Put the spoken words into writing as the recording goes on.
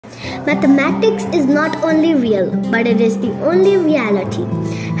Mathematics is not only real, but it is the only reality.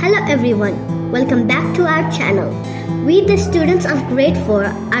 Hello everyone, welcome back to our channel. We, the students of grade 4,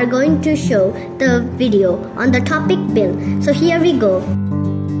 are going to show the video on the topic bill. So here we go.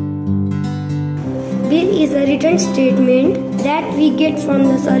 Bill is a written statement that we get from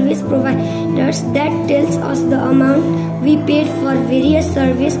the service providers that tells us the amount we paid for various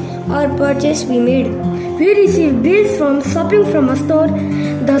service or purchase we made. We receive bills from shopping from a store,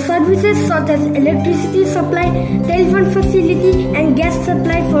 the services such as electricity supply, telephone facility and gas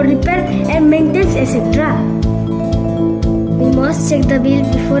supply for repair and maintenance, etc. We must check the bill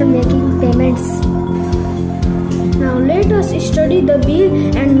before making payments. Now let us study the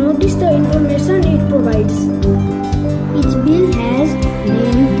bill and notice the information it provides. Each bill has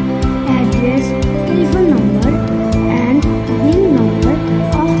name, address, telephone number and bill number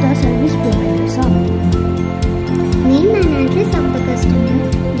of the service provider shop. Name and address of the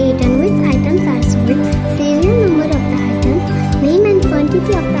customer, date on which items are sold, serial number of the items, name and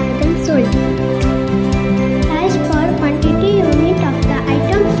quantity of the items sold. Price per quantity unit of the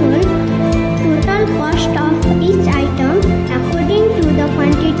item sold, total cost of each item according to the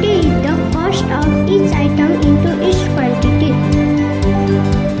quantity is the cost of each item into each quantity.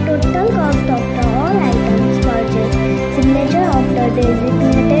 Total cost of the all items purchased, signature of the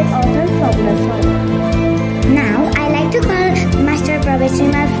designated author from the shop. Now I like to call Master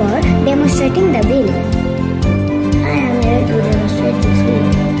Professional for demonstrating the bill. I am here to demonstrate this bill.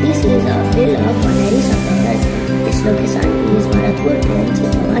 This is a bill of 1 suppliers. Its location is Bharatpur and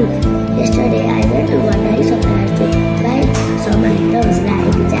Chitwan. Yesterday I went to one suppliers to buy some items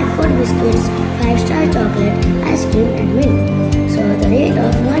like jackpot biscuits, 5-star chocolate, ice cream and milk. So the rate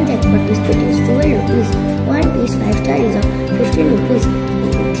of one jackpot biscuit is 12 rupees, 1 piece 5-star is of 15 rupees,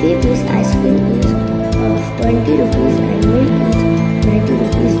 3-piece ice cream is of 20 rupees and milk is 90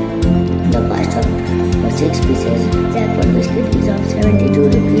 rupees. The cost of 6 pieces jackpot biscuit is of 72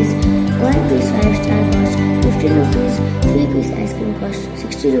 rupees, 1 piece 5-star cost 15 rupees, 3-piece ice cream cost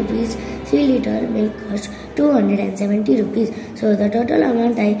 60 rupees, 3-liter milk cost 270 rupees. So the total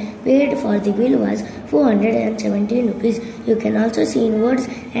amount I paid for the bill was 417 rupees. You can also see invoice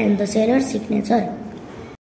and the seller's signature.